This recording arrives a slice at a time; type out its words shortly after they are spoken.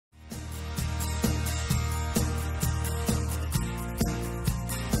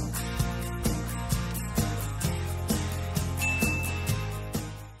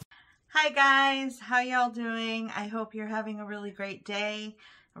Hi guys, how y'all doing? I hope you're having a really great day,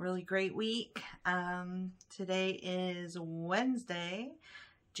 a really great week. Today is Wednesday,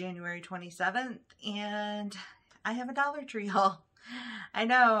 January 27th, and I have a Dollar Tree haul. I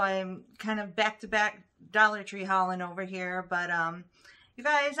know I'm kind of back-to-back Dollar Tree hauling over here, but you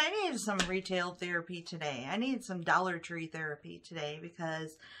guys, I needed some retail therapy today. I need some Dollar Tree therapy today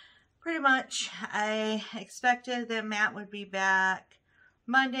because pretty much I expected that Matt would be back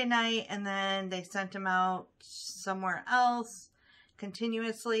Monday night, and then they sent him out somewhere else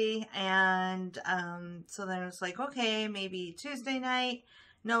continuously, and so then it was like, okay, maybe Tuesday night.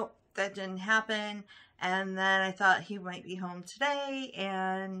 Nope, that didn't happen. And then I thought he might be home today,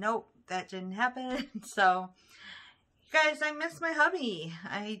 and nope, that didn't happen. So you guys, I miss my hubby.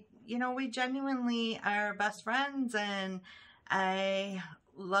 We genuinely are best friends, and I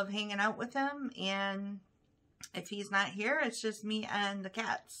love hanging out with him, and if he's not here, it's just me and the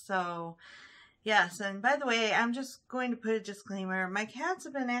cats. So yes, and by the way, I'm just going to put a disclaimer. My cats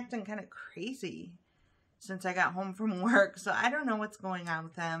have been acting kind of crazy since I got home from work, so I don't know what's going on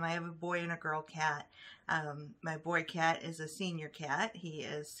with them. I have a boy and a girl cat. My boy cat is a senior cat. He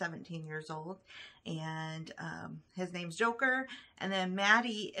is 17 years old, and his name's Joker. And then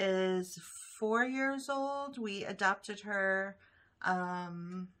Maddie is 4 years old. We adopted her,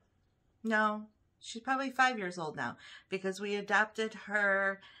 no, she's probably 5 years old now, because we adopted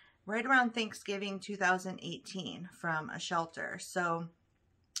her right around Thanksgiving 2018 from a shelter. So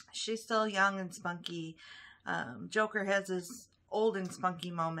she's still young and spunky. Joker has his old and spunky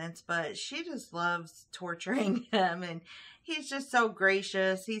moments, but she just loves torturing him, and he's just so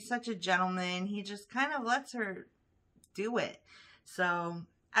gracious. He's such a gentleman. He just kind of lets her do it. So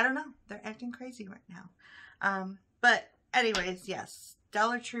I don't know. They're acting crazy right now. But anyways, yes.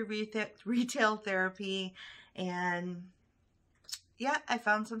 Dollar Tree retail therapy, and yeah, I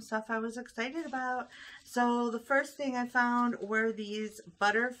found some stuff I was excited about. So the first thing I found were these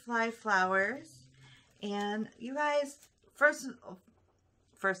butterfly flowers, and you guys, first of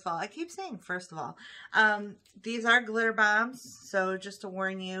all, I keep saying first of all, these are glitter bombs. So just to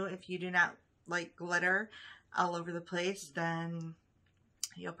warn you, if you do not like glitter all over the place, then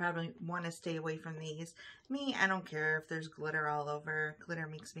you'll probably want to stay away from these. Me, I don't care if there's glitter all over. Glitter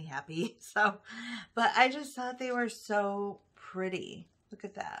makes me happy. So, but I just thought they were so pretty. Look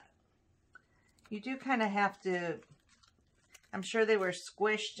at that. You do kind of have to, I'm sure they were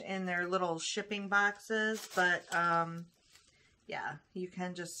squished in their little shipping boxes, but yeah, you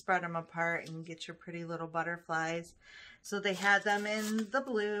can just spread them apart and get your pretty little butterflies. So they had them in the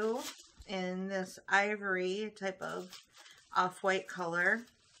blue, in this ivory type of off-white color,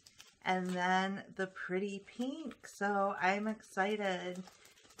 and then the pretty pink. So I'm excited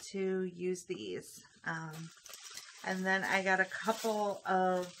to use these. And then I got a couple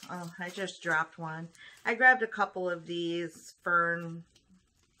of, oh, I just dropped one. I grabbed a couple of these fern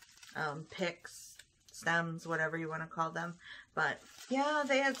picks, stems, whatever you want to call them. But yeah,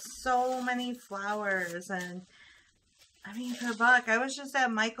 they had so many flowers, and I mean, for a buck. I was just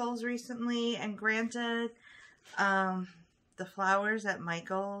at Michael's recently, and granted, the flowers at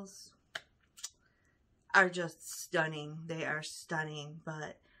Michael's are just stunning. They are stunning,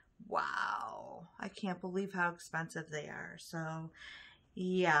 but wow, I can't believe how expensive they are. So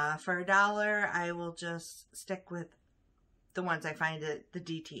yeah, for $1, I will just stick with the ones I find at the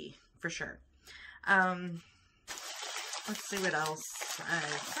DT for sure. Let's see what else I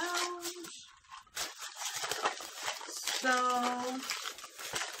found. So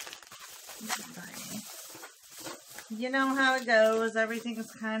you know how it goes. Everything is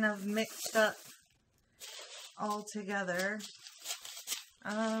kind of mixed up all together.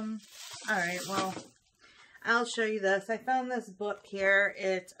 Alright, well, I'll show you this. I found this book here.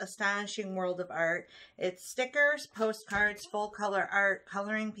 It's Astonishing World of Art. It's stickers, postcards, full color art,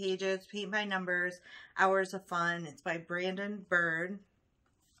 coloring pages, paint by numbers, hours of fun. It's by Brandon Bird.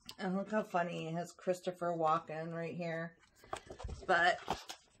 And look how funny. It has Christopher Walken right here. But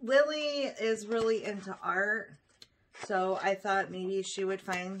Lily is really into art, so I thought maybe she would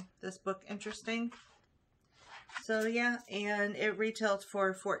find this book interesting. So yeah, and it retails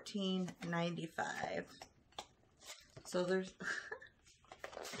for $14.95. So there's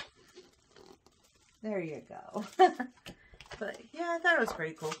there you go. But yeah, I thought it was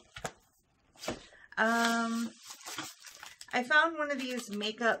pretty cool. I found one of these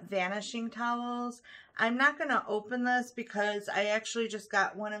makeup vanishing towels. I'm not going to open this because I actually just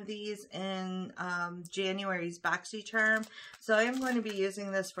got one of these in January's BoxyCharm. So I am going to be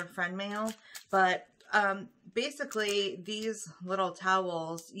using this for friend mail. But basically, these little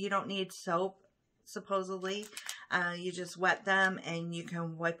towels, you don't need soap, supposedly. You just wet them and you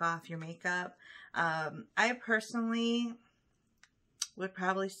can wipe off your makeup. I personally would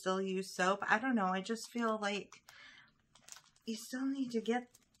probably still use soap. I don't know. I just feel like you still need to get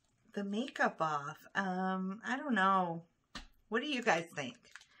the makeup off. I don't know. What do you guys think?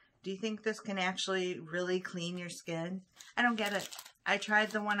 Do you think this can actually really clean your skin? I don't get it. I tried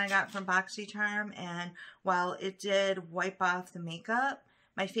the one I got from BoxyCharm, and while it did wipe off the makeup,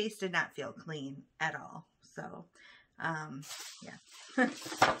 my face did not feel clean at all. So, yeah.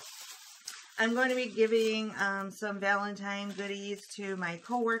 I'm going to be giving some Valentine goodies to my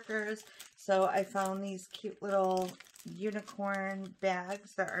coworkers. So I found these cute little unicorn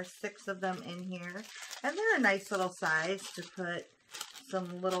bags. There are 6 of them in here. And they're a nice little size to put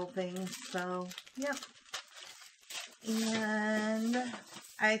some little things. So, yep. And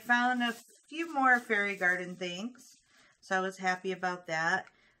I found a few more fairy garden things. So I was happy about that.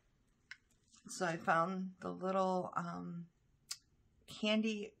 So I found the little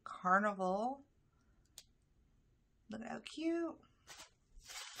candy carnival. Look how cute.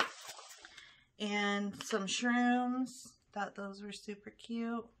 And some shrooms. Thought those were super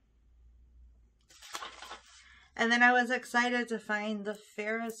cute. And then I was excited to find the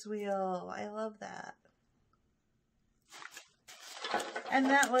Ferris wheel. I love that. And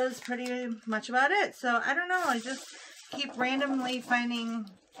that was pretty much about it. So I don't know. I just keep randomly finding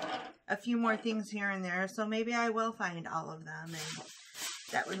a few more things here and there. So maybe I will find all of them. And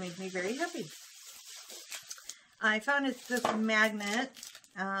that would make me very happy. I found this magnet.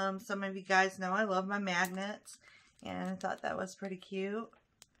 Some of you guys know I love my magnets. And I thought that was pretty cute.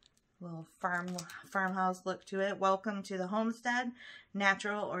 Little farmhouse look to it. Welcome to the homestead.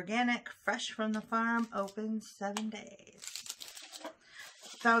 Natural, organic, fresh from the farm. Open 7 days.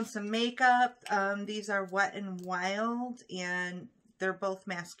 Found some makeup. These are Wet n Wild, and they're both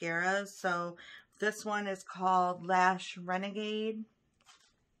mascaras. So this one is called Lash Renegade.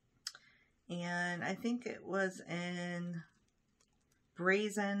 And I think it was in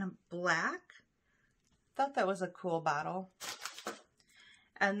Brazen Black. Thought that was a cool bottle.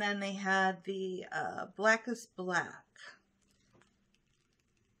 And then they had the Blackest Black.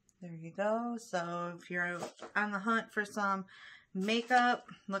 There you go. So if you're on the hunt for some makeup,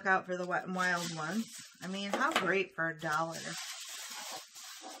 look out for the Wet n Wild ones. I mean, how great for $1.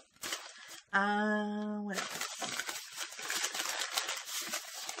 What else?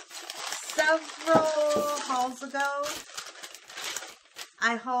 Several hauls ago,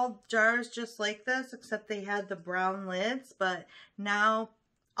 I hauled jars just like this, except they had the brown lids, but now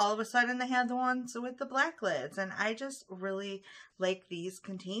all of a sudden they had the ones with the black lids, and I just really like these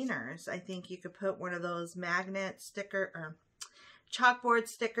containers. I think you could put one of those magnet sticker or chalkboard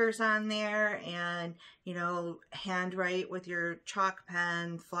stickers on there and, you know, handwrite with your chalk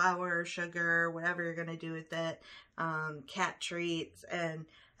pen, flour, sugar, whatever you're going to do with it, cat treats, and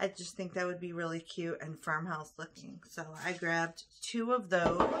I just think that would be really cute and farmhouse looking. So I grabbed 2 of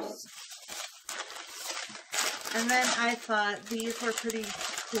those. And then I thought these were pretty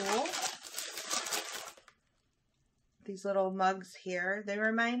cool. These little mugs here. They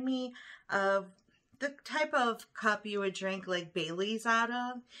remind me of the type of cup you would drink like Bailey's out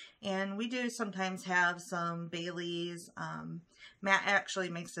of. And we do sometimes have some Bailey's. Matt actually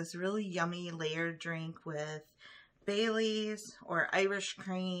makes this really yummy layered drink with Bailey's or Irish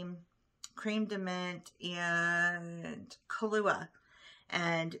cream, creme de menthe, and Kahlua.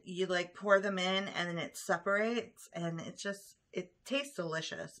 And you like pour them in and then it separates, and it tastes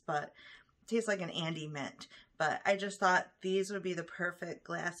delicious, but it tastes like an Andy mint. But I just thought these would be the perfect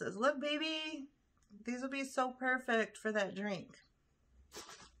glasses. Look, baby, these would be so perfect for that drink.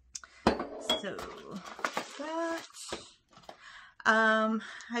 So that.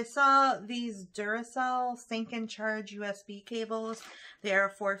 I saw these Duracell Sync and Charge USB cables. They are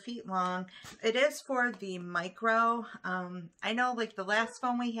 4 feet long. It is for the micro. I know like the last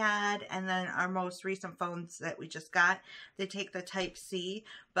phone we had and then our most recent phones that we just got, they take the Type-C,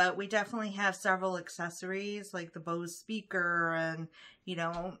 but we definitely have several accessories like the Bose speaker and, you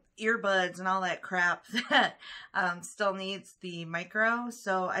know, earbuds and all that crap that still needs the micro.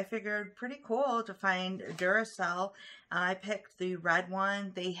 So I figured pretty cool to find Duracell. I picked the red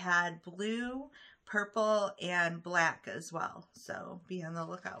one. They had blue, purple, and black as well. So be on the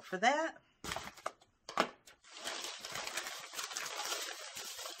lookout for that.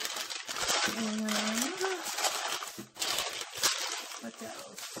 And what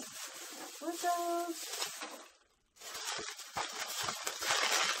else? What else?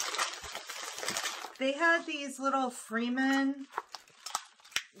 They had these little Freeman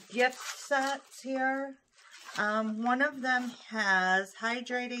gift sets here. One of them has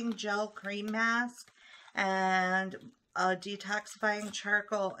hydrating gel cream mask, and a detoxifying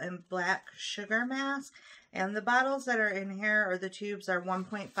charcoal and black sugar mask. And the bottles that are in here, or the tubes, are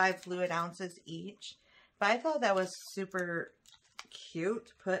 1.5 fluid ounces each. But I thought that was super cute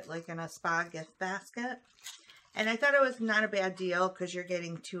to put like in a spa gift basket. And I thought it was not a bad deal because you're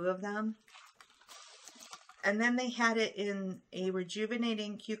getting 2 of them. And then they had it in a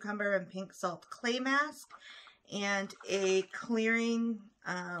rejuvenating cucumber and pink salt clay mask and a clearing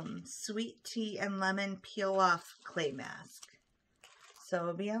sweet tea and lemon peel off clay mask.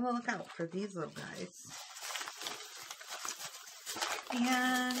 So be on the lookout for these little guys.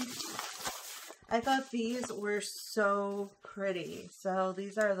 And I thought these were so pretty. So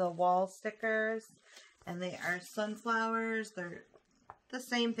these are the wall stickers, and they are sunflowers. They're the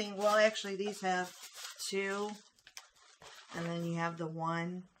same thing. Well, actually, these have 2, and then you have the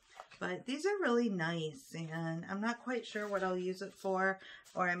 1. But these are really nice, and I'm not quite sure what I'll use it for,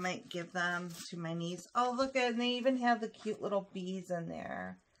 or I might give them to my niece. Oh, look at, and they even have the cute little bees in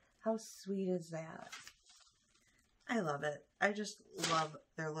there. How sweet is that? I love it. I just love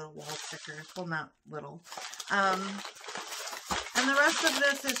their little wall stickers. Well, not little. And the rest of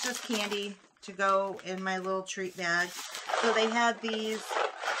this is just candy to go in my little treat bag. So they had these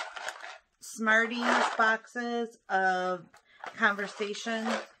Smarties boxes of Conversation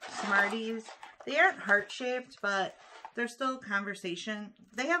Smarties. They aren't heart-shaped, but they're still Conversation.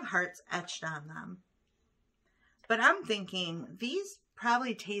 They have hearts etched on them. But I'm thinking these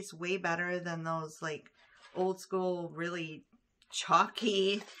probably taste way better than those like old school, really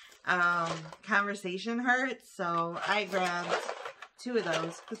chalky Conversation hearts. So I grabbed 2 of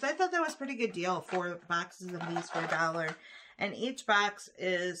those because I thought that was a pretty good deal. 4 boxes of these for $1. And each box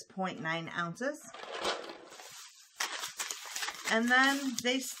is 0.9 ounces. And then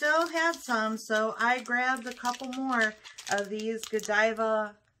they still had some, so I grabbed a couple more of these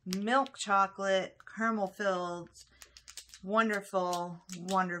Godiva milk chocolate caramel filled wonderful,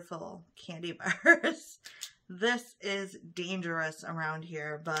 wonderful candy bars. This is dangerous around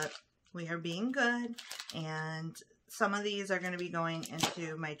here, but we are being good, and some of these are going to be going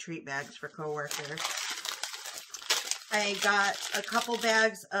into my treat bags for coworkers. I got a couple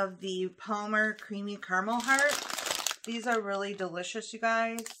bags of the Palmer Creamy Caramel Heart. These are really delicious, you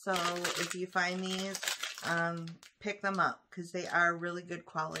guys, so if you find these, pick them up because they are really good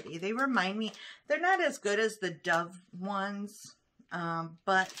quality. They remind me, they're not as good as the Dove ones,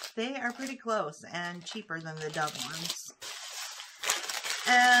 but they are pretty close and cheaper than the Dove ones.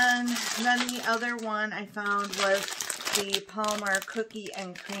 And then the other one I found was the Palmer Cookie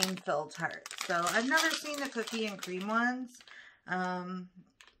and Cream Filled Heart. So I've never seen the cookie and cream ones,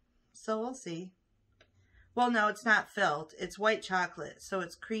 so we'll see. Well, no, it's not filled. It's white chocolate, so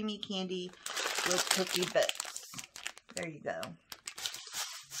it's creamy candy with cookie bits. There you go.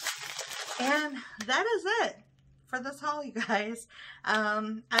 And that is it for this haul, you guys.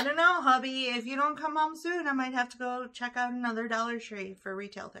 I don't know, hubby. If you don't come home soon, I might have to go check out another Dollar Tree for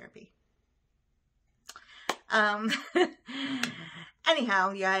retail therapy.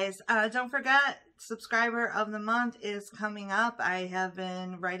 Anyhow, you guys, don't forget, subscriber of the month is coming up. I have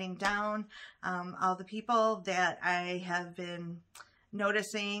been writing down all the people that I have been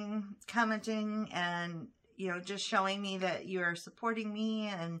noticing, commenting, and just showing me that you are supporting me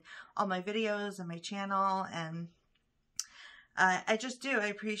and all my videos and my channel. And I just do. I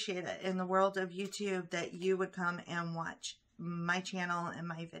appreciate it in the world of YouTube that you would come and watch my channel and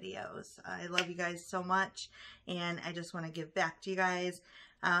my videos. I love you guys so much, and I just want to give back to you guys.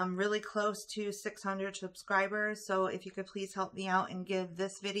 I'm really close to 600 subscribers, so if you could please help me out and give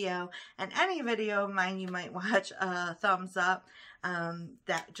this video and any video of mine you might watch a thumbs up.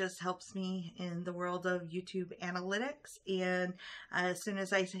 That just helps me in the world of YouTube analytics. And as soon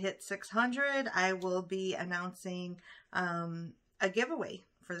as I hit 600, I will be announcing a giveaway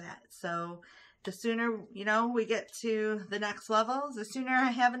for that. So the sooner, we get to the next levels, the sooner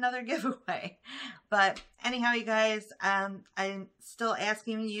I have another giveaway. But anyhow, you guys, I'm still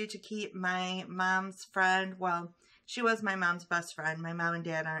asking you to keep my mom's friend. Well, she was my mom's best friend. My mom and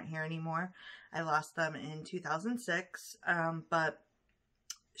dad aren't here anymore. I lost them in 2006. But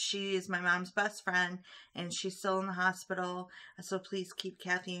she is my mom's best friend, and she's still in the hospital. So please keep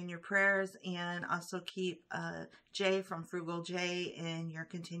Kathy in your prayers, and also keep Jay from Frugal Jay in your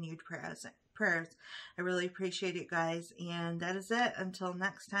continued prayers. I really appreciate it, guys. And that is it. Until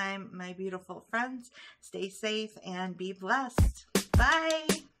next time, my beautiful friends, stay safe and be blessed. Bye.